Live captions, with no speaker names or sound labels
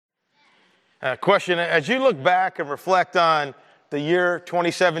Question, as you look back and reflect on the year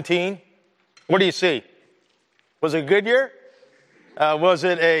 2017, what do you see? Was it a good year? Was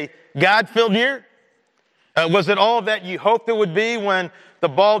it a God-filled year? Was it all that you hoped it would be when the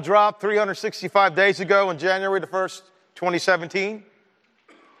ball dropped 365 days ago on January the 1st, 2017?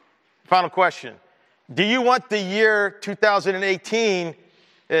 Final question. Do you want the year 2018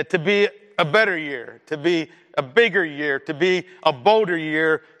 to be a better year, to be a bigger year, to be a bolder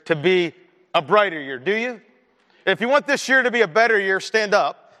year, to be a brighter year? Do you? If you want this year to be a better year, stand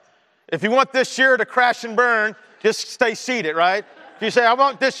up. If you want this year to crash and burn, just stay seated, right? If you say, I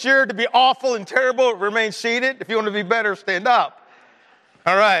want this year to be awful and terrible, remain seated. If you want to be better, stand up.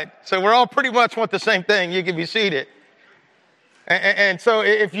 All right. So we're all pretty much want the same thing. You can be seated. And so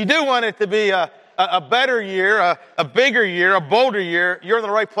if you do want it to be a better year, a bigger year, a bolder year, you're in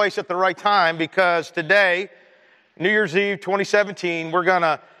the right place at the right time, because today, New Year's Eve 2017, we're going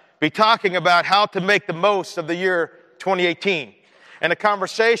to be talking about how to make the most of the year 2018. And a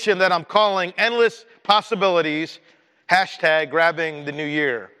conversation that I'm calling Endless Possibilities, hashtag grabbing the new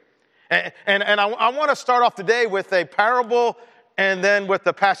year. And I want to start off today with a parable and then with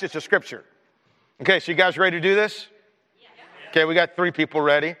the passage of Scripture. Okay, so you guys ready to do this? Okay, we got 3 people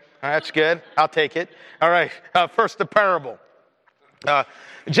ready. All right, that's good. I'll take it. All right, first the parable.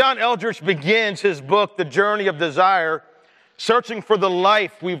 John Eldredge begins his book, The Journey of Desire, searching for the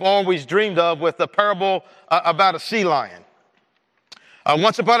life we've always dreamed of, with a parable about a sea lion.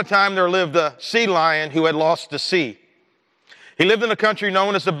 Once upon a time, there lived a sea lion who had lost the sea. He lived in a country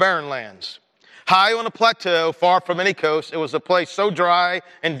known as the Barren Lands. High on a plateau, far from any coast, it was a place so dry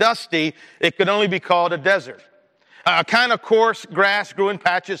and dusty, it could only be called a desert. A kind of coarse grass grew in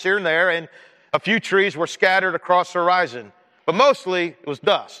patches here and there, and a few trees were scattered across the horizon. But mostly, it was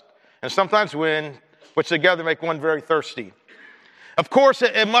dust, and sometimes wind, which together make one very thirsty. Of course,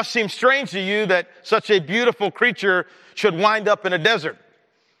 it must seem strange to you that such a beautiful creature should wind up in a desert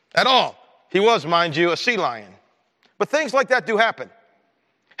at all. He was, mind you, a sea lion. But things like that do happen.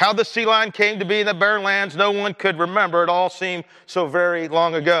 How the sea lion came to be in the Barren Lands, no one could remember. It all seemed so very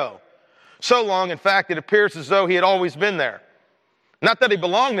long ago. So long, in fact, it appears as though he had always been there. Not that he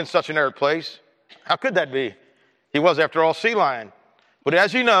belonged in such an arid place. How could that be? He was, after all, sea lion. But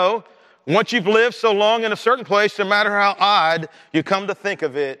as you know, once you've lived so long in a certain place, no matter how odd, you come to think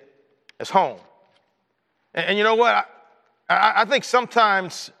of it as home. And you know what? I think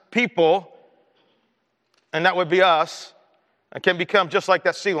sometimes people, and that would be us, can become just like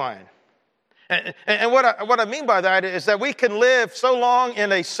that sea lion. And what I mean by that is that we can live so long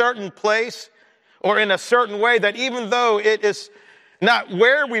in a certain place or in a certain way that even though it is not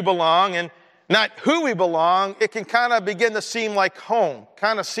where we belong and not who we belong, it can kind of begin to seem like home,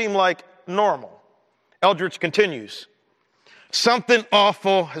 kind of seem like normal. Eldredge continues. Something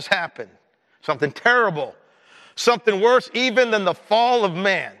awful has happened. Something terrible. Something worse even than the fall of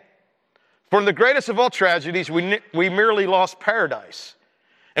man. For in the greatest of all tragedies, we merely lost paradise.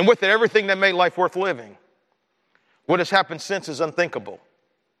 And with it, everything that made life worth living. What has happened since is unthinkable.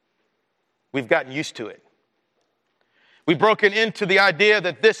 We've gotten used to it. We've broken into the idea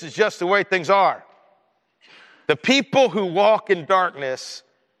that this is just the way things are. The people who walk in darkness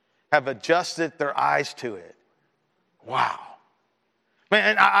have adjusted their eyes to it. Wow.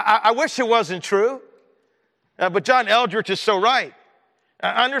 Man, I wish it wasn't true. But John Eldredge is so right.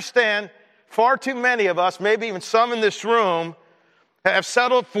 I understand far too many of us, maybe even some in this room, have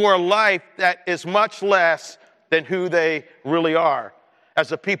settled for a life that is much less than who they really are.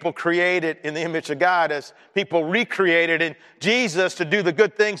 As a people created in the image of God, as people recreated in Jesus to do the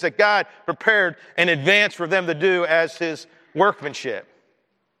good things that God prepared in advance for them to do as His workmanship.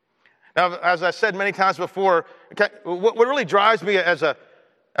 Now, as I said many times before, what really drives me as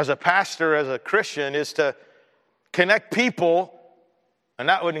a pastor, as a Christian, is to connect people, and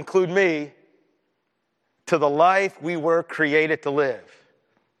that would include me, to the life we were created to live.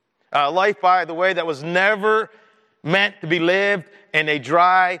 A life, by the way, that was never meant to be lived in a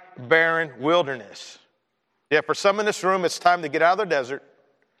dry, barren wilderness. Yeah, for some in this room, it's time to get out of the desert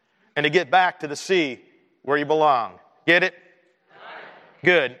and to get back to the sea where you belong. Get it?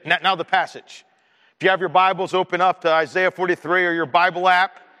 Good. Now the passage. If you have your Bibles, open up to Isaiah 43 or your Bible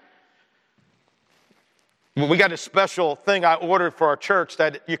app. We got a special thing I ordered for our church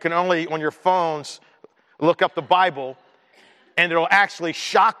that you can only, on your phones, look up the Bible, and it'll actually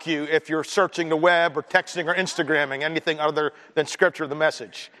shock you if you're searching the web or texting or Instagramming anything other than Scripture, the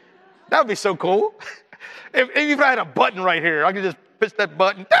message. That would be so cool. If you had a button right here, I could just push that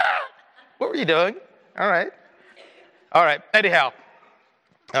button. Ah! What were you doing? All right. Anyhow,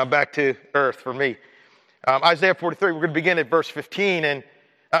 back to earth for me. Isaiah 43, we're going to begin at verse 15, and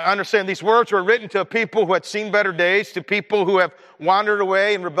I understand these words were written to people who had seen better days, to people who have wandered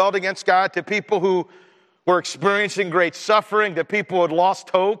away and rebelled against God, to people who were experiencing great suffering, to people who had lost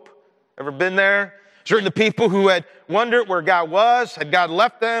hope. Ever been there? It's written to people who had wondered where God was, had God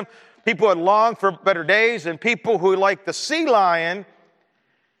left them, people who had longed for better days, and people who, like the sea lion,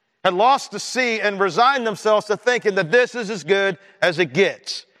 had lost the sea and resigned themselves to thinking that this is as good as it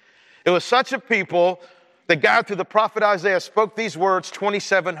gets. It was such a people that God, through the prophet Isaiah, spoke these words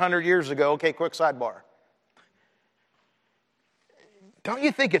 2,700 years ago. Okay, quick sidebar. Don't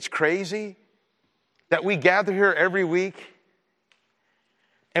you think it's crazy that we gather here every week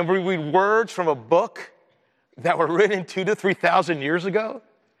and we read words from a book that were written 2,000 to 3,000 years ago?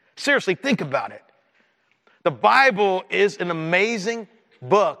 Seriously, think about it. The Bible is an amazing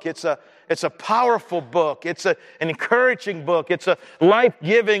book. It's a powerful book. It's an encouraging book. It's a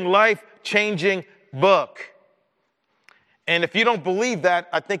life-giving, life-changing book. And if you don't believe that,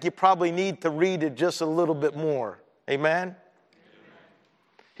 I think you probably need to read it just a little bit more. Amen?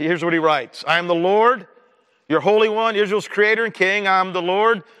 Here's what he writes. I am the Lord, your Holy One, Israel's creator and king. I am the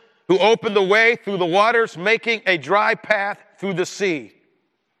Lord who opened the way through the waters, making a dry path through the sea.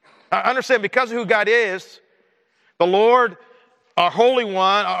 I understand because of who God is, the Lord, our Holy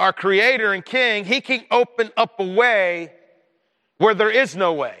One, our creator and king, he can open up a way where there is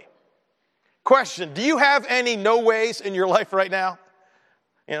no way. Question, do you have any no ways in your life right now?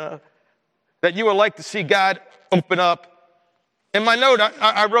 You know, that you would like to see God open up? In my note,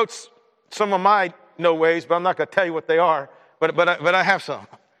 I wrote some of my no ways, but I'm not going to tell you what they are, but I have some.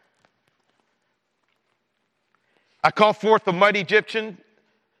 I call forth the mighty Egyptian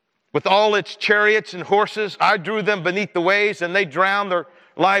with all its chariots and horses. I drew them beneath the waves, and they drowned, their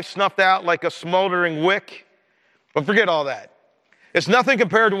lives snuffed out like a smoldering wick. But forget all that. It's nothing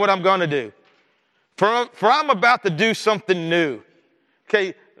compared to what I'm going to do. For I'm about to do something new.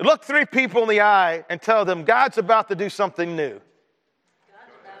 Okay, look 3 people in the eye and tell them God's about to do something new.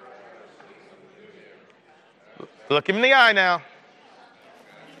 Look him in the eye now.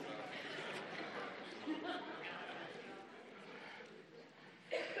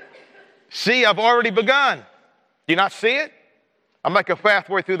 See, I've already begun. Do you not see it? I'll make a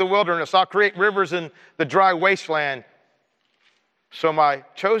pathway through the wilderness. I'll create rivers in the dry wasteland so my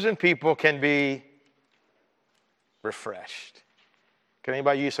chosen people can be refreshed. Can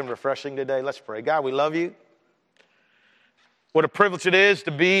anybody use some refreshing today? Let's pray. God, we love you. What a privilege it is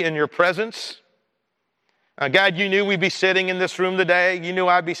to be in your presence. God, you knew we'd be sitting in this room today. You knew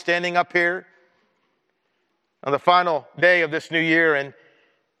I'd be standing up here on the final day of this new year and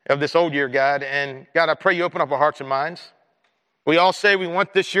of this old year, God. And God, I pray you open up our hearts and minds. We all say we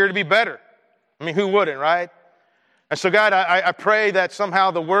want this year to be better. I mean, who wouldn't, right? And so, God, I pray that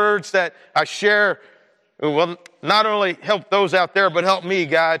somehow the words that I share will not only help those out there, but help me,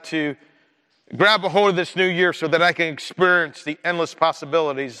 God, to grab a hold of this new year so that I can experience the endless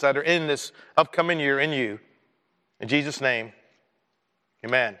possibilities that are in this upcoming year in you. In Jesus' name,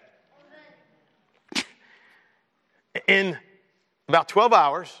 amen. In about 12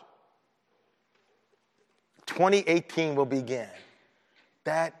 hours, 2018 will begin.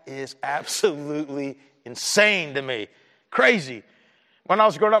 That is absolutely insane to me. Crazy. When I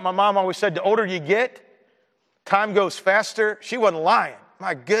was growing up, my mom always said, the older you get, time goes faster. She wasn't lying.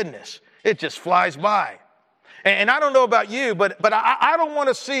 My goodness. It just flies by. And I don't know about you, but I don't want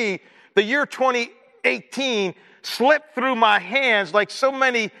to see the year 2018 slip through my hands like so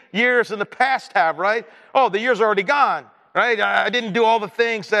many years in the past have, right? Oh, the year's already gone, right? I didn't do all the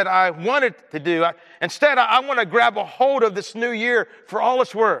things that I wanted to do. Instead, I want to grab a hold of this new year for all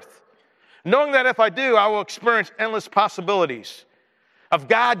it's worth, knowing that if I do, I will experience endless possibilities of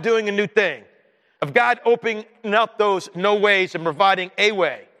God doing a new thing, of God opening up those no ways and providing a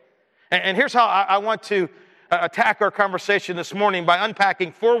way. And here's how I want to attack our conversation this morning by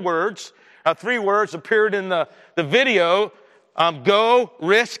unpacking 4 words. 3 words appeared in the video, go,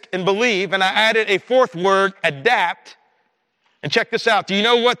 risk, and believe. And I added a 4th word, adapt. And check this out. Do you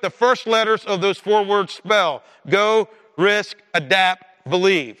know what the first letters of those 4 words spell? Go, risk, adapt,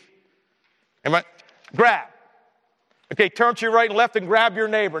 believe. Grab. Okay, turn to your right and left and grab your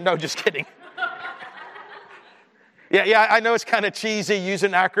neighbor. No, just kidding. Yeah, I know it's kind of cheesy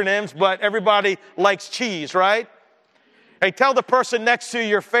using acronyms, but everybody likes cheese, right? Hey, tell the person next to you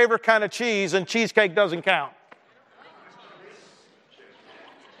your favorite kind of cheese, and cheesecake doesn't count.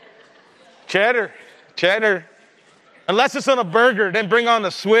 Cheddar. Unless it's on a burger, then bring on the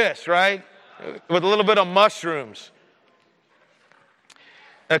Swiss, right? With a little bit of mushrooms.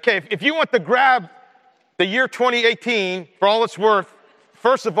 Okay, if you want to grab the year 2018 for all it's worth,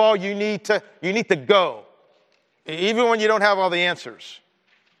 first of all, you need to go. Even when you don't have all the answers.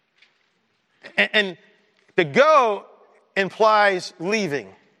 And to go implies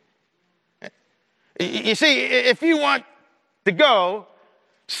leaving. You see, if you want to go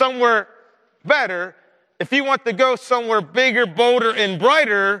somewhere better, if you want to go somewhere bigger, bolder, and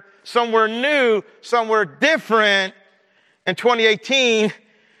brighter, somewhere new, somewhere different in 2018,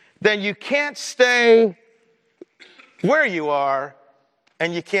 then you can't stay where you are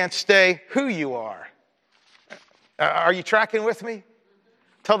and you can't stay who you are. Are you tracking with me?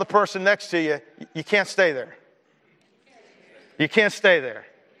 Tell the person next to you, you can't stay there. You can't stay there.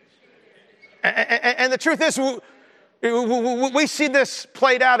 And the truth is, we see this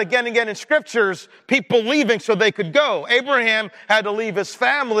played out again and again in scriptures, people leaving so they could go. Abraham had to leave his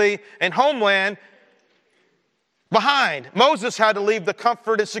family and homeland behind. Moses had to leave the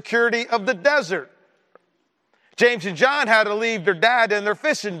comfort and security of the desert. James and John had to leave their dad and their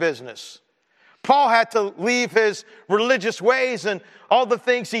fishing business. Paul had to leave his religious ways and all the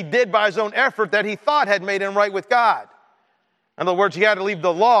things he did by his own effort that he thought had made him right with God. In other words, he had to leave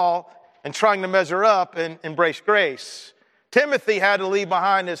the law and trying to measure up and embrace grace. Timothy had to leave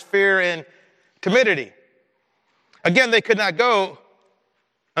behind his fear and timidity. Again, they could not go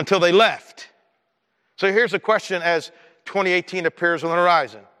until they left. So here's a question as 2018 appears on the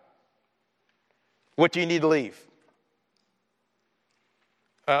horizon. What do you need to leave?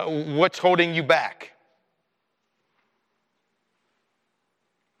 What's holding you back?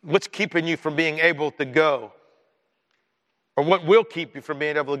 What's keeping you from being able to go? Or what will keep you from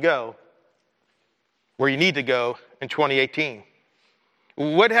being able to go where you need to go in 2018?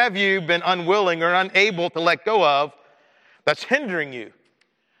 What have you been unwilling or unable to let go of that's hindering you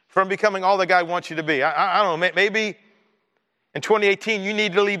from becoming all that God wants you to be? I don't know, maybe in 2018 you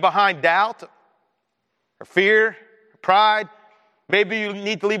need to leave behind doubt or fear, or pride. Maybe you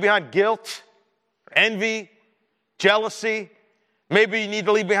need to leave behind guilt, or envy, jealousy. Maybe you need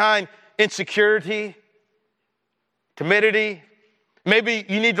to leave behind insecurity, timidity. Maybe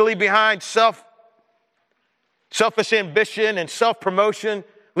you need to leave behind selfish ambition and self-promotion.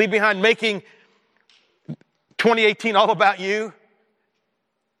 Leave behind making 2018 all about you.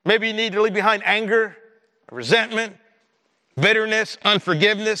 Maybe you need to leave behind anger, resentment, bitterness,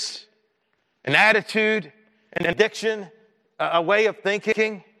 unforgiveness, an attitude, an addiction, a way of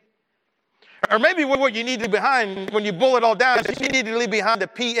thinking. Or maybe what you need to leave behind, when you boil it all down, is you need to leave behind the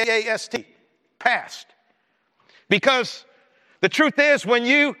P-A-S-T, past. Because the truth is, when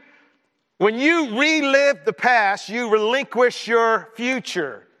you relive the past, you relinquish your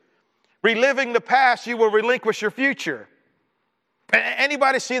future. Reliving the past, you will relinquish your future.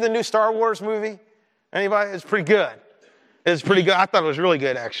 Anybody see the new Star Wars movie? Anybody? It's pretty good. It's pretty good. I thought it was really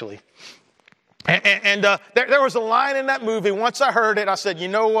good, actually. And there was a line in that movie. Once I heard it, I said, you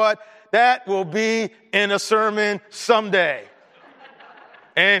know what? That will be in a sermon someday.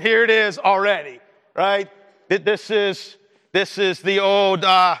 And here it is already, right? This is the old,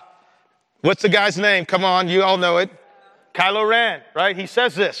 what's the guy's name? Come on, you all know it. Kylo Ren, right? He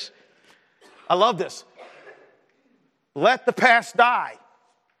says this. I love this. Let the past die.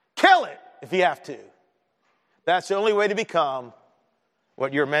 Kill it if you have to. That's the only way to become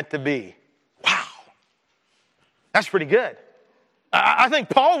what you're meant to be. Wow. That's pretty good. I think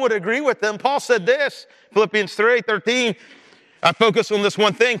Paul would agree with them. Paul said this, Philippians 3:13. I focus on this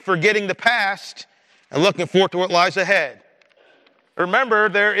one thing, forgetting the past and looking forward to what lies ahead. Remember,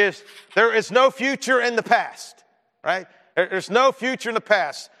 there is no future in the past, right? There's no future in the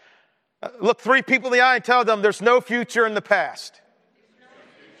past. Look 3 people in the eye and tell them there's no future in the past.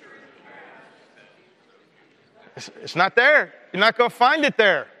 It's not there. You're not going to find it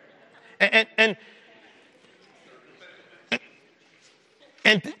there. And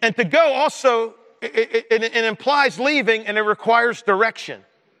to go also, it implies leaving, and it requires direction.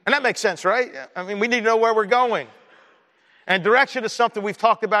 And that makes sense, right? I mean, we need to know where we're going. And direction is something we've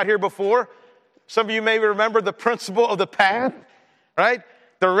talked about here before. Some of you may remember the principle of the path, right?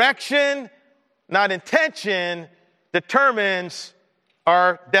 Direction, not intention, determines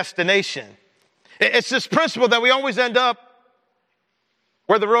our destination. It's this principle that we always end up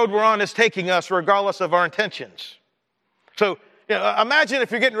where the road we're on is taking us, regardless of our intentions. So, imagine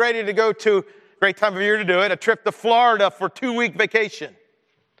if you're getting ready to go to, great time of year to do it, a trip to Florida for a 2-week vacation.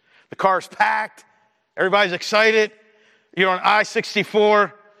 The car's packed, everybody's excited, you're on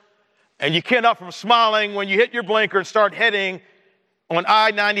I-64, and you can't help from smiling when you hit your blinker and start heading on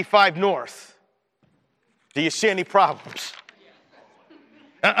I-95 north. Do you see any problems?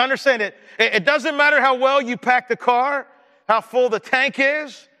 Understand it. It doesn't matter how well you pack the car, how full the tank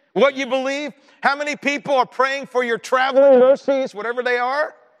is, what you believe, how many people are praying for your traveling mercies, whatever they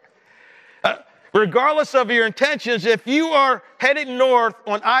are. Regardless of your intentions, if you are headed north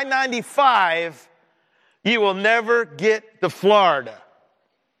on I-95, you will never get to Florida.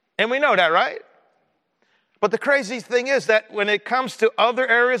 And we know that, right? But the crazy thing is that when it comes to other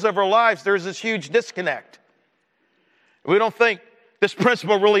areas of our lives, there's this huge disconnect. We don't think this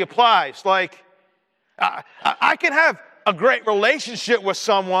principle really applies. Like, I can have a great relationship with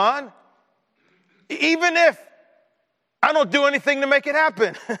someone, even if I don't do anything to make it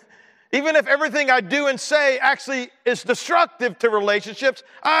happen. Even if everything I do and say actually is destructive to relationships,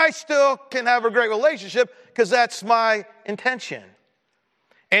 I still can have a great relationship because that's my intention.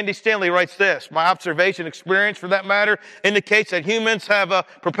 Andy Stanley writes this: my observation, experience for that matter, indicates that humans have a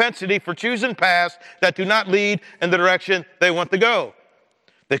propensity for choosing paths that do not lead in the direction they want to go.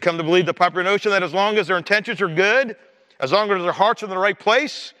 They come to believe the popular notion that as long as their intentions are good, as long as their hearts are in the right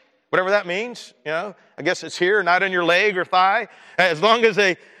place, whatever that means, I guess it's here, not in your leg or thigh, as long as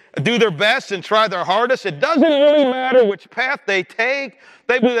they do their best and try their hardest, it doesn't really matter which path they take.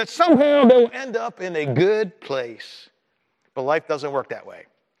 They believe that somehow they'll end up in a good place. But life doesn't work that way.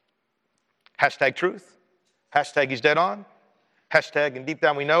 Hashtag truth. Hashtag he's dead on. Hashtag and deep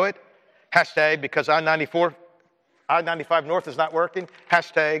down we know it. Hashtag because I-95 North is not working.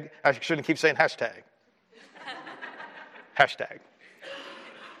 Hashtag, I shouldn't keep saying hashtag. Hashtag.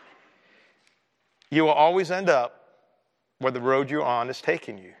 You will always end up where the road you're on is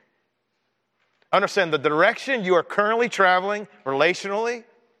taking you. Understand the direction you are currently traveling relationally,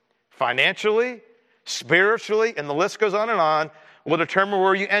 financially, spiritually, and the list goes on, will determine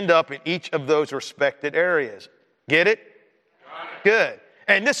where you end up in each of those respected areas. Get it? Good.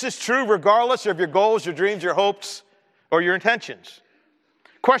 And this is true regardless of your goals, your dreams, your hopes, or your intentions.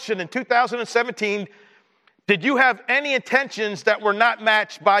 Question: in 2017, did you have any intentions that were not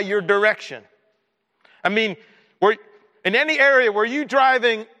matched by your direction? I mean, in any area, were you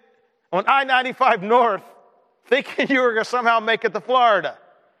driving on I-95 North thinking you were going to somehow make it to Florida?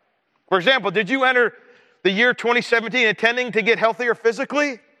 For example, did you enter the year 2017 intending to get healthier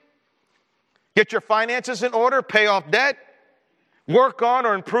physically, get your finances in order, pay off debt, work on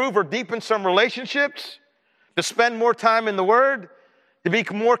or improve or deepen some relationships, to spend more time in the Word, to be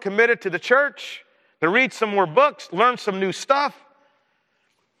more committed to the church, to read some more books, learn some new stuff?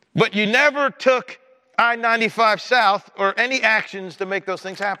 But you never took I-95 South or any actions to make those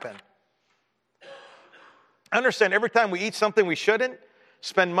things happen. Understand, every time we eat something we shouldn't,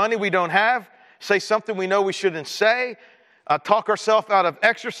 spend money we don't have, say something we know we shouldn't say, talk ourselves out of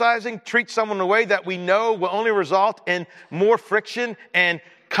exercising, treat someone in a way that we know will only result in more friction and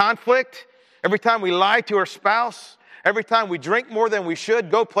conflict, every time we lie to our spouse, every time we drink more than we should,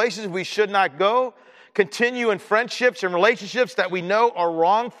 go places we should not go, continue in friendships and relationships that we know are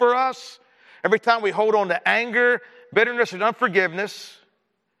wrong for us, every time we hold on to anger, bitterness, and unforgiveness,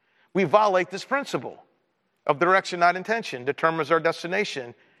 we violate this principle of direction, not intention, determines our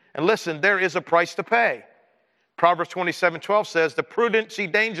destination. And listen, there is a price to pay. Proverbs 27:12 says, the prudent see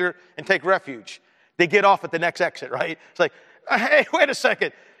danger and take refuge. They get off at the next exit, right? It's like, hey, wait a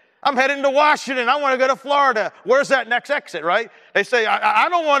second. I'm heading to Washington. I want to go to Florida. Where's that next exit, right? They say, I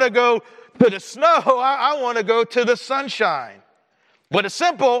don't want to go to the snow. I want to go to the sunshine. But it's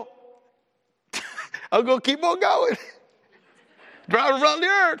simple. I'm going to keep on going. Drive around the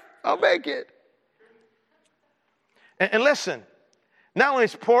earth. I'll make it. And listen, not only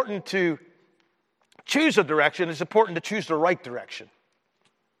is it important to choose a direction, it's important to choose the right direction.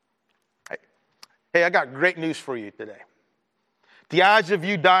 Hey, I got great news for you today. The odds of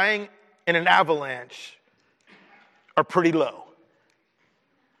you dying in an avalanche are pretty low.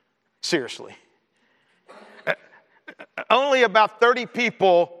 Seriously. Only about 30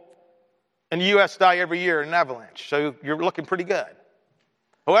 people in the U.S. die every year in an avalanche, so you're looking pretty good.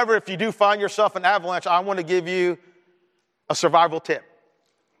 However, if you do find yourself in an avalanche, I want to give you a survival tip.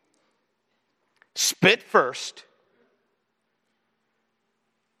 Spit first,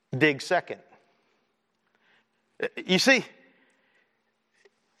 dig second. You see,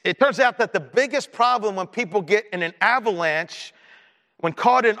 it turns out that the biggest problem when people get in an avalanche, when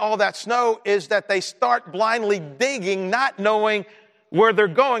caught in all that snow, is that they start blindly digging, not knowing where they're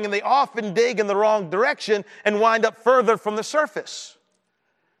going, and they often dig in the wrong direction and wind up further from the surface.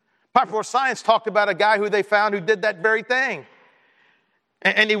 Popular Science talked about a guy who they found who did that very thing.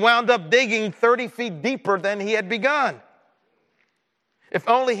 And he wound up digging 30 feet deeper than he had begun. If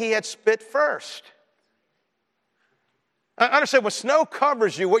only he had spit first. I understand when snow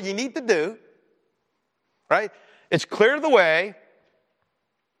covers you, what you need to do, right, is clear the way,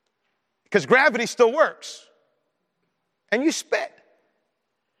 because gravity still works. And you spit,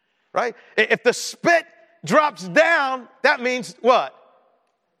 right? If the spit drops down, that means what?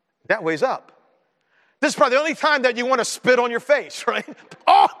 That way's up. This is probably the only time that you want to spit on your face, right?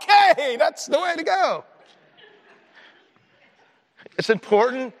 Okay, that's the way to go. It's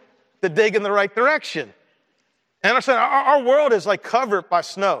important to dig in the right direction. And I'm saying our world is like covered by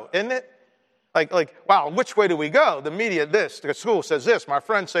snow, isn't it? Like, wow, which way do we go? The media this, the school says this, my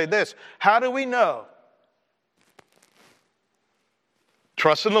friends say this. How do we know?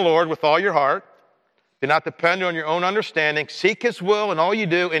 Trust in the Lord with all your heart. Do not depend on your own understanding. Seek his will in all you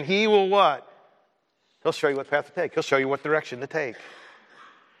do, and he will what? He'll show you what path to take. He'll show you what direction to take.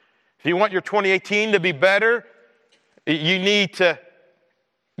 If you want your 2018 to be better, you need to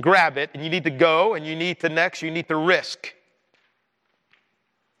grab it, and you need to go, and you need to risk.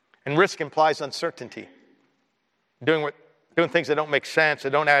 And risk implies uncertainty. Doing things that don't make sense,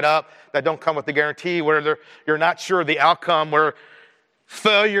 that don't add up, that don't come with the guarantee, where you're not sure of the outcome, where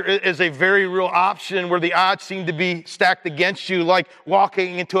failure is a very real option, where the odds seem to be stacked against you, like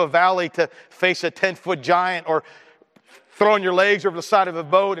walking into a valley to face a 10-foot giant, or throwing your legs over the side of a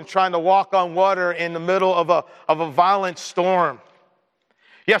boat and trying to walk on water in the middle of a violent storm.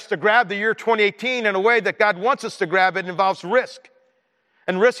 Yes, to grab the year 2018 in a way that God wants us to grab it involves risk.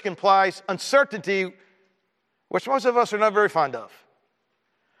 And risk implies uncertainty, which most of us are not very fond of.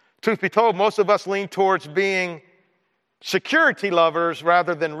 Truth be told, most of us lean towards being security lovers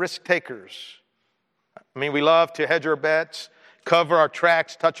rather than risk takers. I mean, we love to hedge our bets, cover our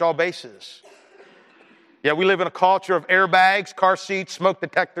tracks, touch all bases. Yeah, we live in a culture of airbags, car seats, smoke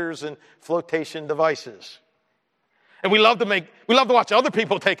detectors, and flotation devices. And we love to watch other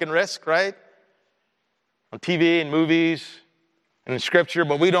people taking risks, right? On TV and movies and in Scripture,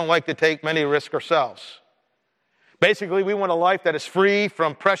 but we don't like to take many risks ourselves. Basically, we want a life that is free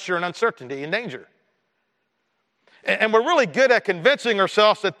from pressure and uncertainty and danger. And we're really good at convincing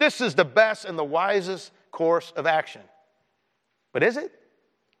ourselves that this is the best and the wisest course of action. But is it?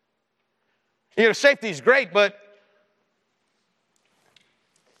 Safety is great, but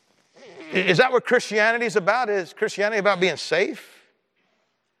is that what Christianity is about? Is Christianity about being safe?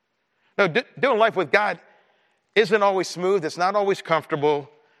 No, doing life with God isn't always smooth. It's not always comfortable.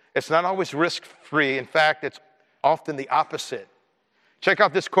 It's not always risk-free. In fact, it's often the opposite. Check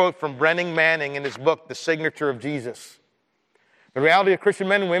out this quote from Brennan Manning in his book, The Signature of Jesus. The reality of Christian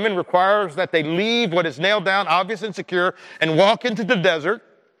men and women requires that they leave what is nailed down, obvious, and secure, and walk into the desert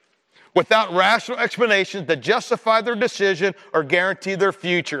without rational explanations that justify their decision or guarantee their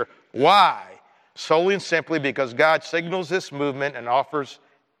future. Why? Solely and simply because God signals this movement and offers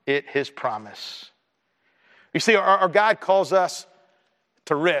it his promise. You see, our God calls us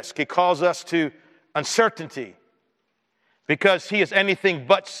to risk. He calls us to uncertainty because he is anything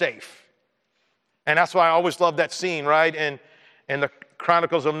but safe. And that's why I always love that scene, right, in the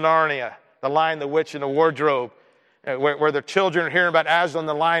Chronicles of Narnia, The Lion, the Witch, and the Wardrobe, where the children are hearing about Aslan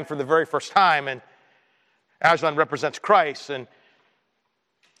the lion for the very first time, and Aslan represents Christ, and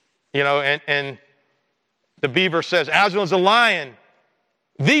the beaver says, Aslan's the lion,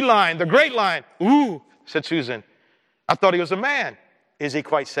 the great lion. Ooh, said Susan, I thought he was a man. Is he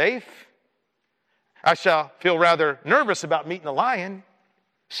quite safe? I shall feel rather nervous about meeting a lion.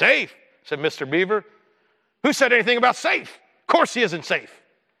 Safe, said Mr. Beaver. Who said anything about safe? Of course he isn't safe,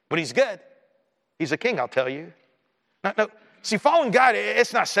 but he's good. He's a king, I'll tell you. No. See, following God,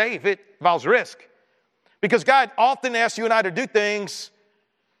 it's not safe. It involves risk. Because God often asks you and I to do things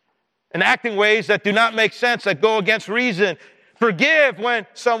and act in ways that do not make sense, that go against reason. Forgive when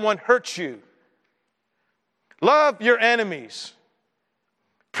someone hurts you. Love your enemies.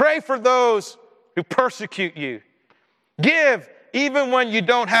 Pray for those who persecute you. Give even when you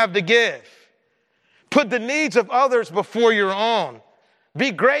don't have to give. Put the needs of others before your own.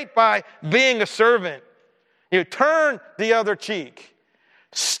 Be great by being a servant. Turn the other cheek.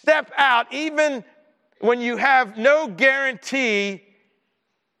 Step out even when you have no guarantee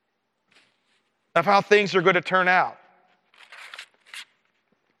of how things are going to turn out.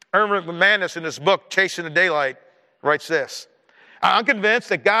 Erwin McManus, in his book, Chasing the Daylight, writes this. I'm convinced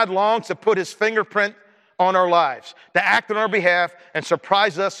that God longs to put his fingerprint on our lives, to act on our behalf and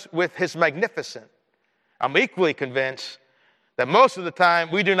surprise us with his magnificence. I'm equally convinced that most of the time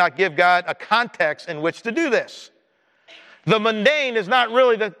we do not give God a context in which to do this. The mundane is not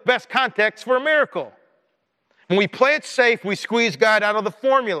really the best context for a miracle. When we play it safe, we squeeze God out of the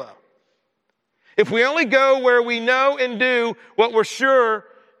formula. If we only go where we know and do what we're sure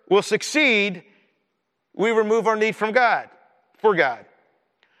will succeed, we remove our need for God.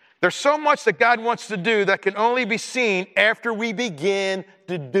 There's so much that God wants to do that can only be seen after we begin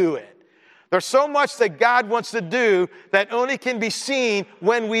to do it. There's so much that God wants to do that only can be seen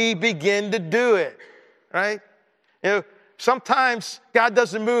when we begin to do it, right? Sometimes God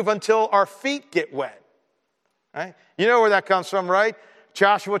doesn't move until our feet get wet. Right? You know where that comes from, right?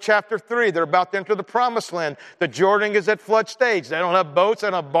 Joshua chapter 3, they're about to enter the promised land. The Jordan is at flood stage. They don't have boats, they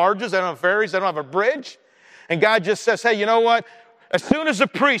don't have barges, they don't have ferries, they don't have a bridge. And God just says, hey, you know what? As soon as the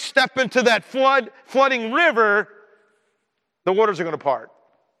priests step into that flooding river, the waters are going to part.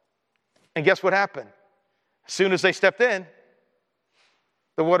 And guess what happened? As soon as they stepped in,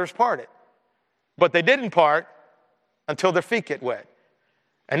 the waters parted. But they didn't part until their feet get wet.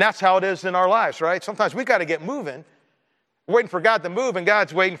 And that's how it is in our lives, right? Sometimes we got to get moving. We're waiting for God to move, and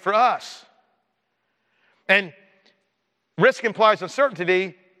God's waiting for us. And risk implies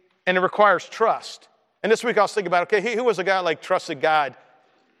uncertainty, and it requires trust. And this week I was thinking about, okay, who was a guy like trusted God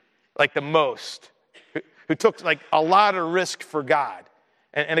like the most? Who took like a lot of risk for God?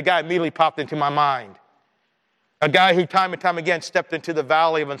 And a guy immediately popped into my mind. A guy who time and time again stepped into the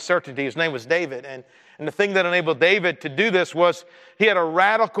valley of uncertainty. His name was David. And the thing that enabled David to do this was he had a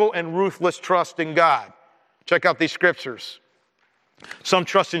radical and ruthless trust in God. Check out these scriptures. Some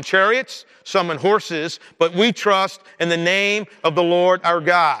trust in chariots, some in horses, but we trust in the name of the Lord our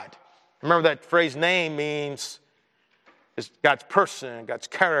God. Remember that phrase name means God's person, God's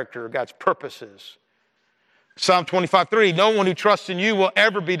character, God's purposes. Psalm 25:3, no one who trusts in you will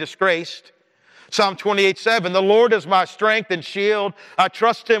ever be disgraced. Psalm 28:7, the Lord is my strength and shield. I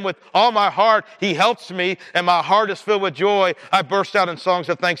trust him with all my heart. He helps me, and my heart is filled with joy. I burst out in songs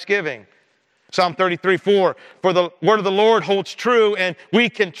of thanksgiving. Psalm 33:4, for the word of the Lord holds true, and we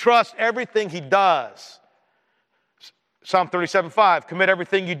can trust everything he does. Psalm 37:5, commit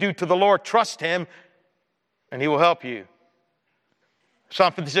everything you do to the Lord. Trust him, and he will help you.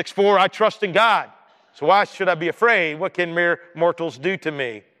 Psalm 56:4, I trust in God, so why should I be afraid? What can mere mortals do to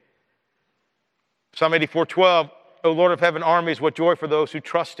me? Psalm 84:12, O Lord of heaven armies, what joy for those who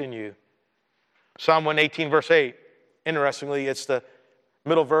trust in you. Psalm 118, verse 8, interestingly, it's the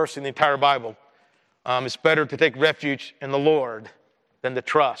middle verse in the entire Bible. It's better to take refuge in the Lord than to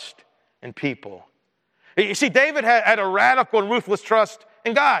trust in people. You see, David had a radical and ruthless trust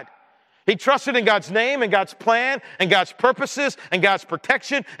in God. He trusted in God's name and God's plan and God's purposes and God's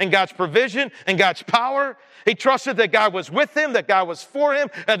protection and God's provision and God's power. He trusted that God was with him, that God was for him,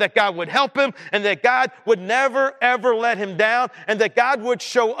 and that God would help him, and that God would never, ever let him down, and that God would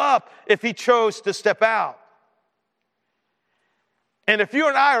show up if he chose to step out. And if you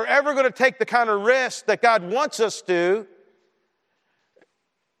and I are ever going to take the kind of risk that God wants us to,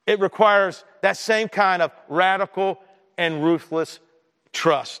 it requires that same kind of radical and ruthless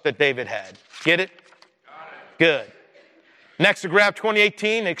trust that David had. Get it? Good. Next, to grab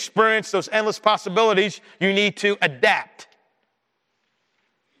 2018, experience those endless possibilities, you need to adapt.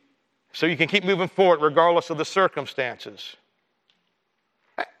 So you can keep moving forward regardless of the circumstances.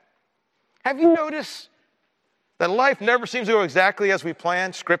 Have you noticed that life never seems to go exactly as we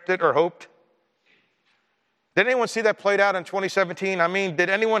planned, scripted, or hoped? Did anyone see that played out in 2017? I mean, did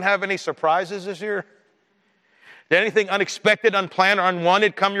anyone have any surprises this year? Did anything unexpected, unplanned, or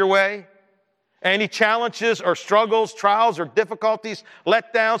unwanted come your way? Any challenges or struggles, trials or difficulties,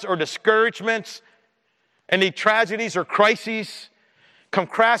 letdowns or discouragements? Any tragedies or crises come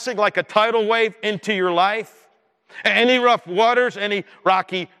crashing like a tidal wave into your life? Any rough waters, any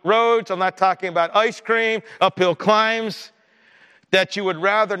rocky roads? I'm not talking about ice cream, uphill climbs that you would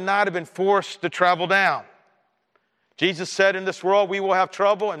rather not have been forced to travel down. Jesus said, in this world we will have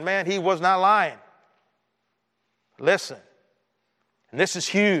trouble, and man, he was not lying. Listen, and this is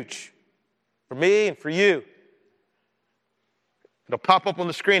huge for me and for you. It'll pop up on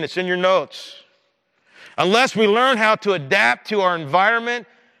the screen. It's in your notes. Unless we learn how to adapt to our environment,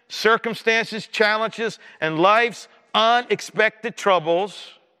 circumstances, challenges, and life's unexpected troubles,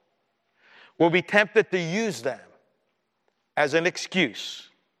 we'll be tempted to use them as an excuse,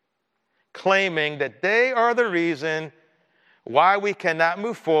 claiming that they are the reason why we cannot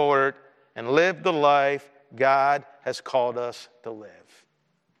move forward and live the life God has called us to live.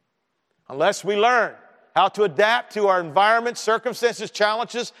 Unless we learn how to adapt to our environment, circumstances,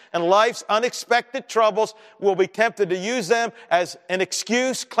 challenges, and life's unexpected troubles, we'll be tempted to use them as an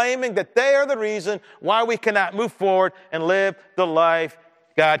excuse, claiming that they are the reason why we cannot move forward and live the life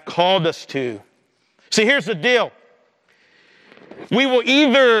God called us to. See, here's the deal. We will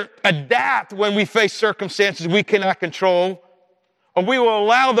either adapt when we face circumstances we cannot control, or we will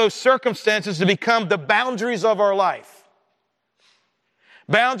allow those circumstances to become the boundaries of our life.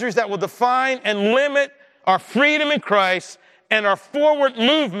 Boundaries that will define and limit our freedom in Christ and our forward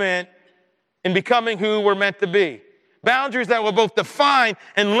movement in becoming who we're meant to be. Boundaries that will both define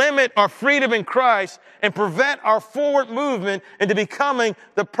and limit our freedom in Christ and prevent our forward movement into becoming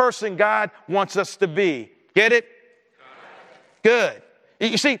the person God wants us to be. Get it? Good.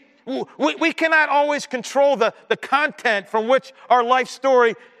 You see, we cannot always control the content from which our life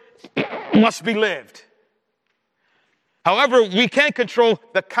story must be lived. However, we can control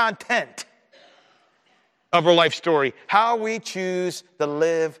the content of our life story, how we choose to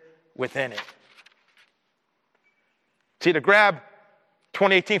live within it. See, to grab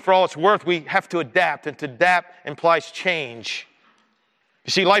 2018 for all it's worth, we have to adapt, and to adapt implies change.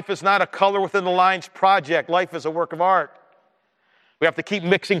 You see, life is not a color within the lines project. Life is a work of art. We have to keep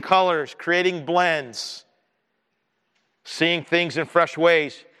mixing colors, creating blends, seeing things in fresh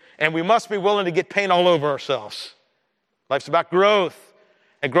ways, and we must be willing to get paint all over ourselves. Life's about growth,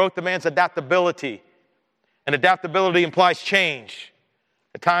 and growth demands adaptability, and adaptability implies change.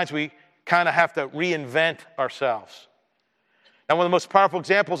 At times, we kind of have to reinvent ourselves. And one of the most powerful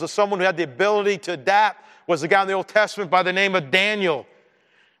examples of someone who had the ability to adapt was the guy in the Old Testament by the name of Daniel.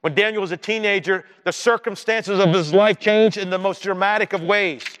 When Daniel was a teenager, the circumstances of his life changed in the most dramatic of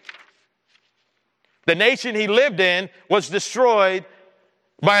ways. The nation he lived in was destroyed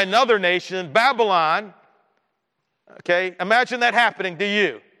by another nation, Babylon. Okay, imagine that happening to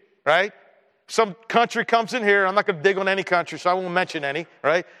you, right? Some country comes in here. I'm not going to dig on any country, so I won't mention any,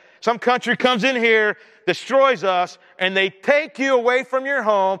 right? Some country comes in here, destroys us, and they take you away from your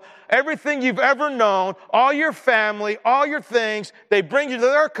home, everything you've ever known, all your family, all your things. They bring you to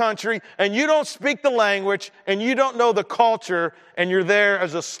their country, and you don't speak the language, and you don't know the culture, and you're there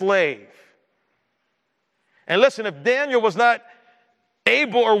as a slave. And listen, if Daniel was not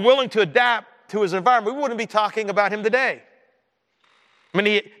able or willing to adapt to his environment, we wouldn't be talking about him today. I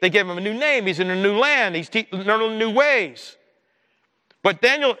mean, they gave him a new name. He's in a new land. He's learning new ways. But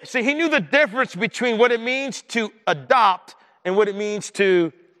Daniel, see, he knew the difference between what it means to adopt and what it means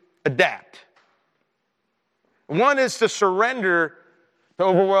to adapt. One is to surrender to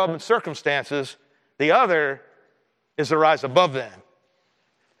overwhelming circumstances. The other is to rise above them.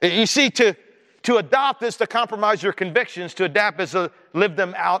 You see, to adopt is to compromise your convictions. To adapt is to live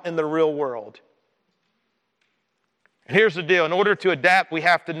them out in the real world. And here's the deal. In order to adapt, we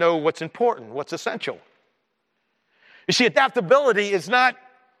have to know what's important, what's essential. You see, adaptability is not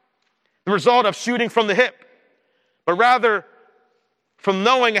the result of shooting from the hip, but rather from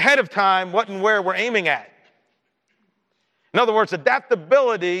knowing ahead of time what and where we're aiming at. In other words,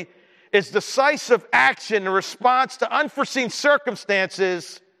 adaptability is decisive action in response to unforeseen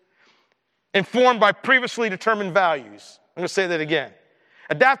circumstances informed by previously determined values. I'm going to say that again.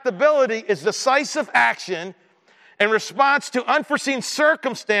 Adaptability is decisive action in response to unforeseen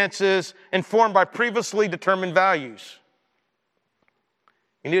circumstances informed by previously determined values.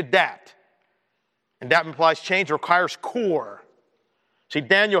 You need to adapt. And that implies change. It requires core. See,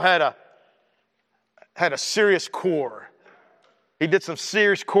 Daniel had a serious core. He did some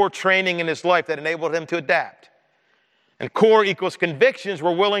serious core training in his life that enabled him to adapt. And core equals convictions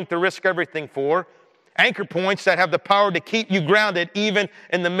we're willing to risk everything for. Anchor points that have the power to keep you grounded even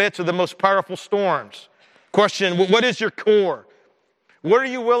in the midst of the most powerful storms. Question, what is your core? What are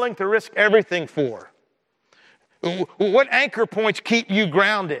you willing to risk everything for? What anchor points keep you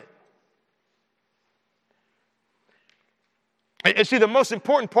grounded? And see, the most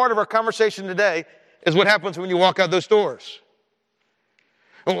important part of our conversation today is what happens when you walk out those doors.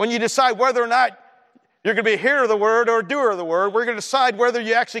 When you decide whether or not you're going to be a hearer of the word or a doer of the word, we're going to decide whether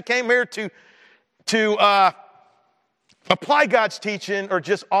you actually came here to apply God's teaching or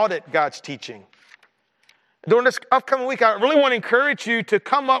just audit God's teaching. During this upcoming week, I really want to encourage you to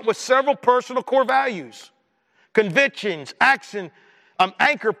come up with several personal core values, convictions, action,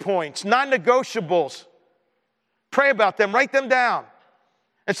 anchor points, non-negotiables. Pray about them, write them down,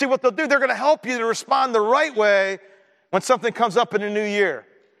 and see what they'll do. They're going to help you to respond the right way when something comes up in the new year.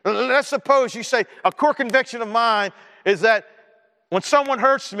 Let's suppose you say, a core conviction of mine is that when someone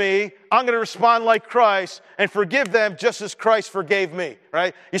hurts me, I'm going to respond like Christ and forgive them just as Christ forgave me,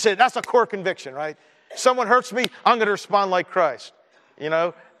 right? You say, that's a core conviction, right? Someone hurts me, I'm going to respond like Christ. You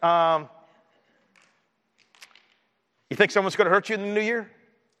know, you think someone's going to hurt you in the new year?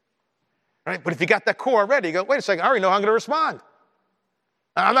 Right? But if you got that core already, you go, wait a second, I already know how I'm going to respond.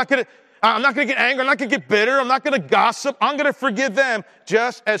 I'm not going to get angry. I'm not going to get bitter. I'm not going to gossip. I'm going to forgive them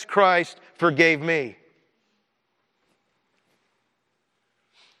just as Christ forgave me.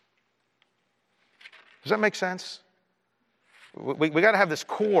 Does that make sense? We got to have this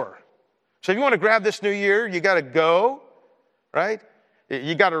core. So if you want to grab this new year, you got to go, right?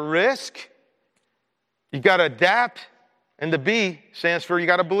 You got to risk. You got to adapt. And the B stands for you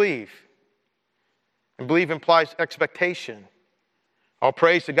got to believe. And believe implies expectation. All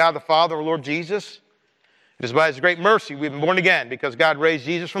praise to God the Father, our Lord Jesus. It is by His great mercy we've been born again because God raised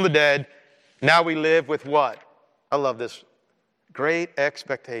Jesus from the dead. Now we live with what? I love this. Great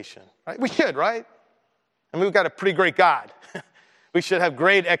expectation. Right? We should, right? I mean, we've got a pretty great God. We should have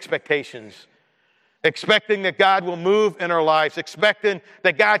great expectations. Expecting that God will move in our lives. Expecting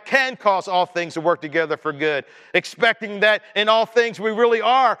that God can cause all things to work together for good. Expecting that in all things we really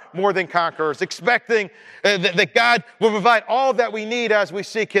are more than conquerors. Expecting that God will provide all that we need as we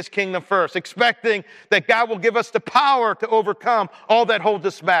seek His kingdom first. Expecting that God will give us the power to overcome all that holds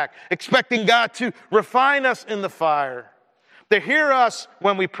us back. Expecting God to refine us in the fire. To hear us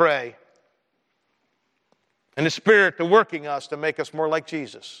when we pray. And the Spirit to working us to make us more like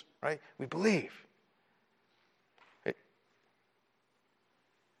Jesus. Right? We believe.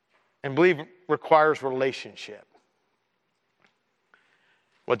 And believe requires relationship.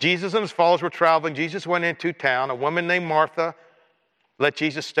 While Jesus and his followers were traveling, Jesus went into town. A woman named Martha let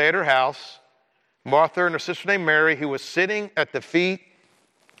Jesus stay at her house. Martha and her sister named Mary, who was sitting at the feet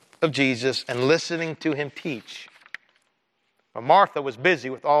of Jesus and listening to him teach. But Martha was busy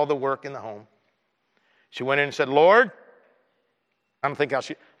with all the work in the home. She went in and said, Lord,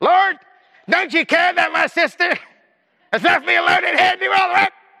 Lord, don't you care that my sister has left me alone in here to do all the work?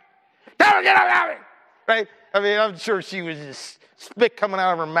 Tell her, get out of it. Right? I mean, I'm sure she was just spit coming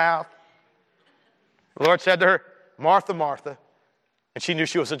out of her mouth. The Lord said to her, Martha, Martha. And she knew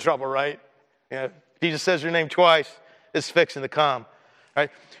she was in trouble, right? Yeah. Jesus says your name twice. It's fixing to come. Right?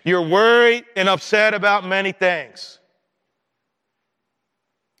 You're worried and upset about many things.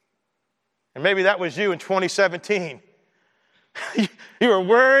 And maybe that was you in 2017. You were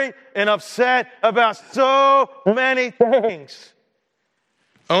worried and upset about so many things.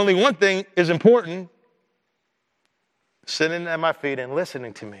 Only one thing is important. Sitting at my feet and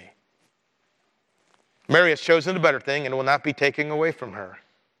listening to me. Mary has chosen the better thing and will not be taken away from her.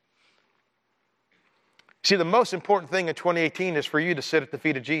 See, the most important thing in 2018 is for you to sit at the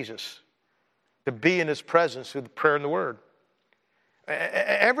feet of Jesus. To be in his presence through the prayer and the word.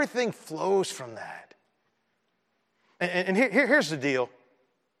 Everything flows from that. And here's the deal.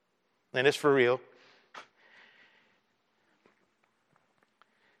 And it's for real.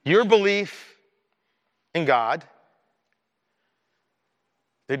 Your belief in God,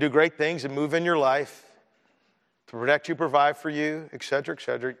 they do great things and move in your life to protect you, provide for you, etc.,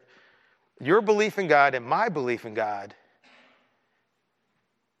 etc. Your belief in God and my belief in God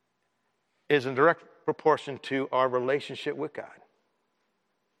is in direct proportion to our relationship with God.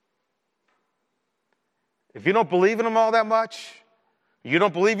 If you don't believe in him all that much, you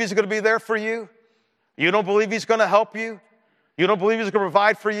don't believe he's going to be there for you, you don't believe he's going to help you, you don't believe he's going to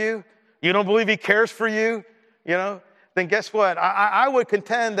provide for you, you don't believe he cares for you, then guess what? I would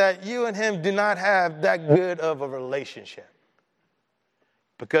contend that you and him do not have that good of a relationship.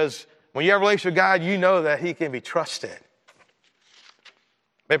 Because when you have a relationship with God, you know that he can be trusted.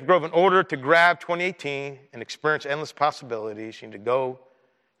 Maple Grove, in order to grab 2018 and experience endless possibilities, you need to go,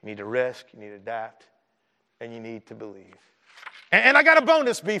 you need to risk, you need to adapt, and you need to believe. And I got a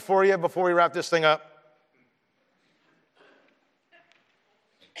bonus B for you before we wrap this thing up.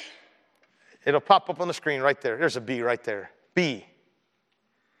 It'll pop up on the screen right there. There's a B right there. B.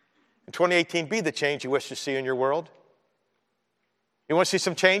 In 2018, be the change you wish to see in your world. You want to see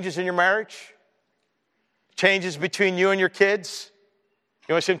some changes in your marriage? Changes between you and your kids?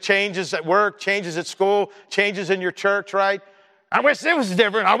 You want to see some changes at work, changes at school, changes in your church, right? I wish it was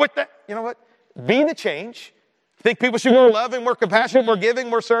different. I wish that. You know what? Be the change. Think people should be more loving, more compassionate, more giving,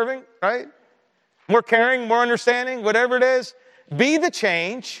 more serving, right? More caring, more understanding, whatever it is. Be the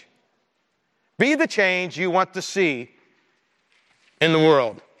change. Be the change you want to see in the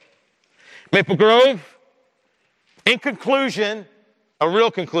world. Maple Grove, in conclusion, a real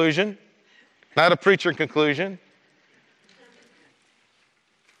conclusion, not a preacher conclusion.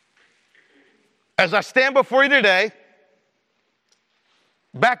 As I stand before you today,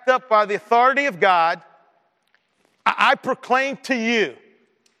 backed up by the authority of God, I proclaim to you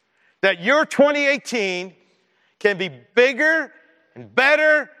that your 2018 can be bigger and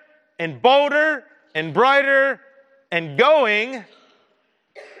better and bolder and brighter and going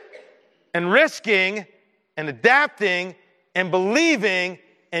and risking and adapting and believing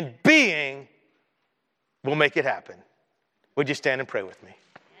and being will make it happen. Would you stand and pray with me?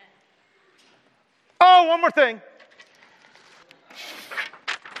 Oh, one more thing.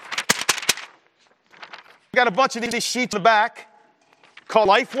 I got a bunch of these sheets in the back called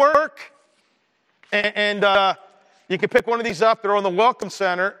Life Work. And you can pick one of these up. They're on the Welcome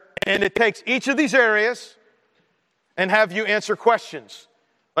Center. And it takes each of these areas and have you answer questions.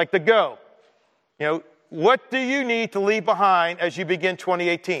 Like the go. What do you need to leave behind as you begin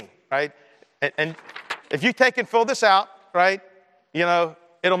 2018, right? And if you take and fill this out, right,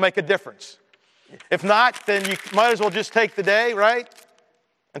 it'll make a difference. If not, then you might as well just take the day, right?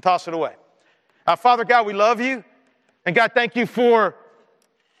 And toss it away. Father God, we love you. And God, thank you for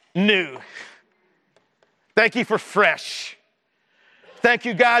new. Thank you for fresh. Thank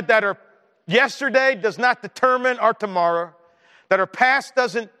you, God, that our yesterday does not determine our tomorrow, that our past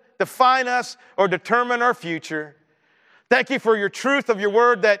doesn't define us or determine our future. Thank you for your truth of your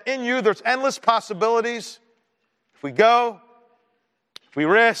word, that in you there's endless possibilities. If we go, if we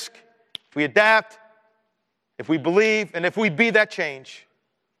risk, if we adapt, if we believe, and if we be that change.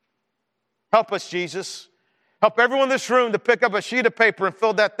 Help us, Jesus. Help everyone in this room to pick up a sheet of paper and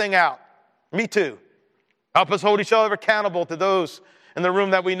fill that thing out. Me too. Help us hold each other accountable to those in the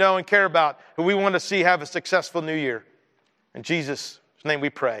room that we know and care about, who we want to see have a successful new year. In Jesus' name we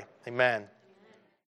pray. Amen.